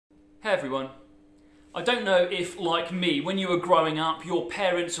Hey everyone. I don't know if, like me, when you were growing up, your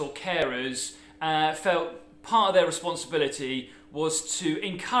parents or carers felt part of their responsibility was to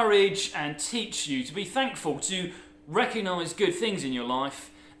encourage and teach you to be thankful, to recognise good things in your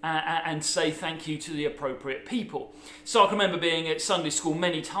life and say thank you to the appropriate people. So I can remember being at Sunday school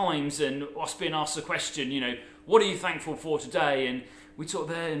many times and us being asked the question, what are you thankful for today? And we talk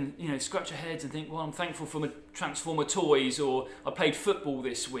there and, scratch our heads and think, well, I'm thankful for my Transformer toys, or I played football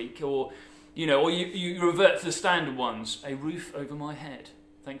this week, or you revert to the standard ones, a roof over my head.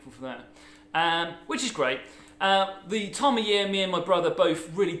 Thankful for that, which is great. The time of year me and my brother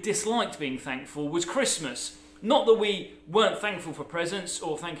both really disliked being thankful was Christmas. Not that we weren't thankful for presents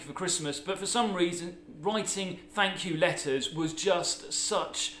or thank you for Christmas, but for some reason writing thank you letters was just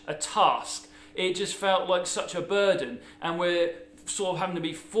such a task. It just felt like such a burden, and we're sort of having to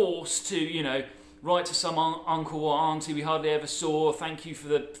be forced to, write to some uncle or auntie we hardly ever saw, thank you for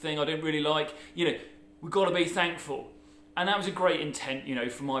the thing I didn't really like. We've got to be thankful. And that was a great intent,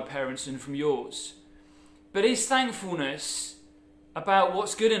 from my parents and from yours. But is thankfulness about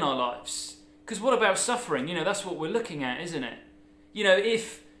what's good in our lives? Because what about suffering? That's what we're looking at, isn't it?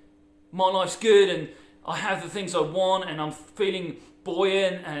 If my life's good and I have the things I want and I'm feeling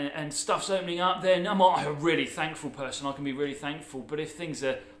buoyant and stuff's opening up, then I'm a really thankful person. I can be really thankful. But if things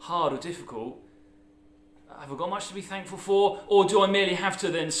are hard or difficult, have I got much to be thankful for? Or do I merely have to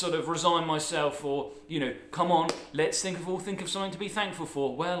then sort of resign myself, or, come on, let's think of something to be thankful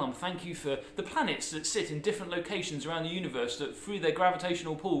for. Well, I'm thank you for the planets that sit in different locations around the universe that through their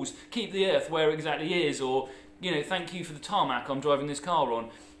gravitational pulls keep the Earth where it exactly is. Or, thank you for the tarmac I'm driving this car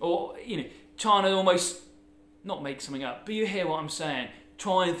on. Or, trying to almost not make something up, but you hear what I'm saying.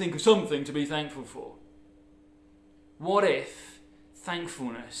 Try and think of something to be thankful for. What if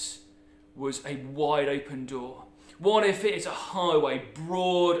thankfulness was a wide open door? What if it is a highway,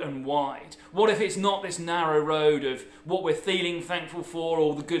 broad and wide? What if it's not this narrow road of what we're feeling thankful for,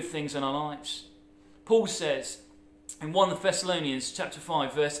 all the good things in our lives? Paul says in 1 Thessalonians chapter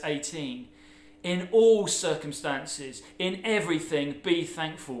 5 verse 18, in all circumstances, in everything, be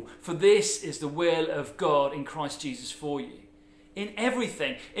thankful, for this is the will of God in Christ Jesus for you. In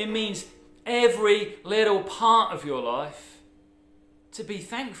everything, it means every little part of your life to be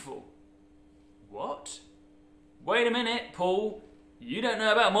thankful. What? Wait a minute, Paul. You don't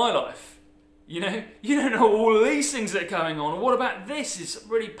know about my life. You don't know all of these things that are going on. What about this? It's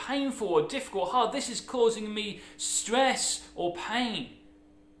really painful or difficult, hard. This is causing me stress or pain.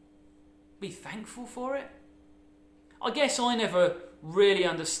 Be thankful for it? I guess I never really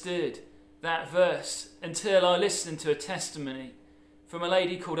understood that verse until I listened to a testimony from a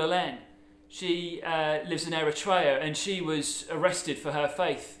lady called Elaine. She lives in Eritrea, and she was arrested for her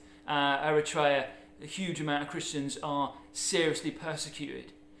faith. Eritrea, a huge amount of Christians are seriously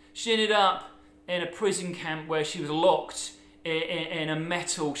persecuted. She ended up in a prison camp where she was locked in a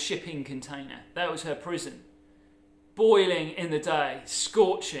metal shipping container. That was her prison. Boiling in the day,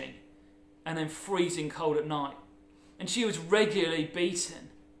 scorching, and then freezing cold at night. And she was regularly beaten.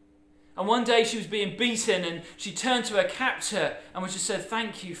 And one day she was being beaten, and she turned to her captor and just said,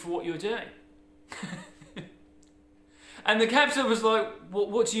 thank you for what you're doing. And the captor was like,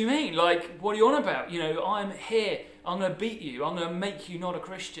 what do you mean? What are you on about? I'm here, I'm going to beat you, I'm going to make you not a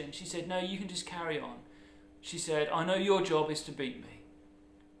Christian. She said, no, you can just carry on. She said, I know your job is to beat me,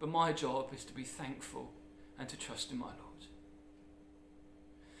 but my job is to be thankful and to trust in my Lord.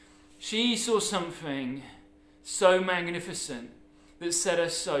 She saw something so magnificent that set her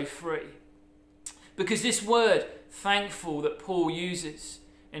so free. Because this word, thankful, that Paul uses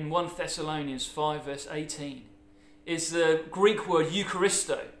in 1 Thessalonians 5 verse 18, is the Greek word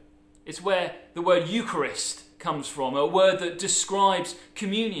Eucharisto. It's where the word Eucharist comes from, a word that describes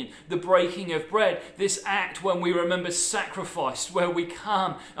communion, the breaking of bread, this act when we remember sacrifice, where we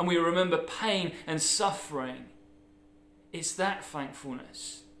come and we remember pain and suffering. It's that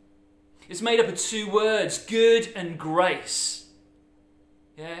thankfulness. It's made up of two words, good and grace.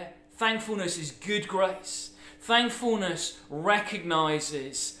 Yeah? Thankfulness is good grace. Thankfulness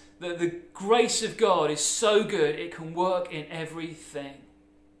recognises that the grace of God is so good it can work in everything.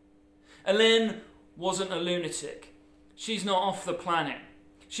 Elaine wasn't a lunatic. She's not off the planet.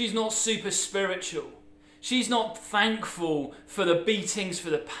 She's not super spiritual. She's not thankful for the beatings, for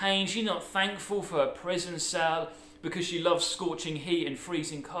the pain. She's not thankful for her prison cell because she loves scorching heat and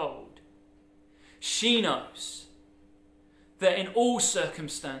freezing cold. She knows that in all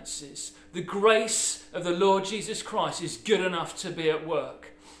circumstances, the grace of the Lord Jesus Christ is good enough to be at work.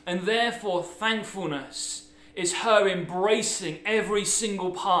 And therefore, thankfulness is her embracing every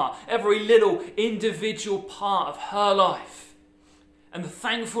single part, every little individual part of her life, And the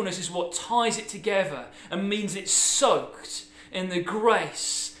thankfulness is what ties it together and means it's soaked in the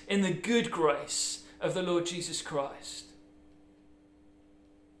grace, in the good grace of the Lord Jesus Christ.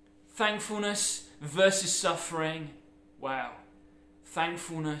 Thankfulness versus suffering. Wow.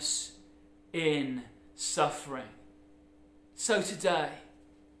 Thankfulness in suffering. So today,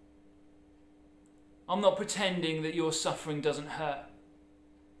 I'm not pretending that your suffering doesn't hurt.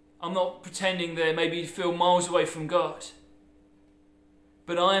 I'm not pretending that maybe you feel miles away from God.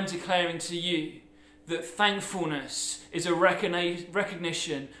 But I am declaring to you that thankfulness is a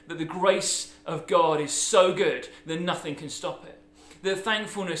recognition that the grace of God is so good that nothing can stop it. That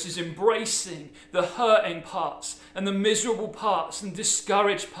thankfulness is embracing the hurting parts and the miserable parts and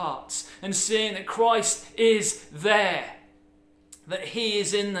discouraged parts and seeing that Christ is there, that He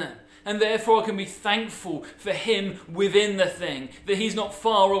is in them. And therefore I can be thankful for Him within the thing, that He's not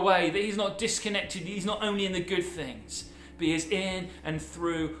far away, that He's not disconnected, He's not only in the good things, but He is in and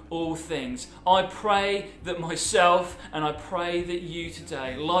through all things. I pray that myself and I pray that you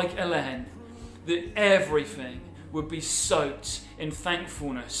today, like Elaine, that everything would be soaked in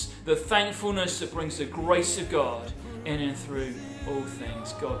thankfulness, the thankfulness that brings the grace of God in and through all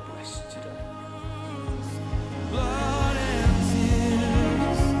things. God bless you today.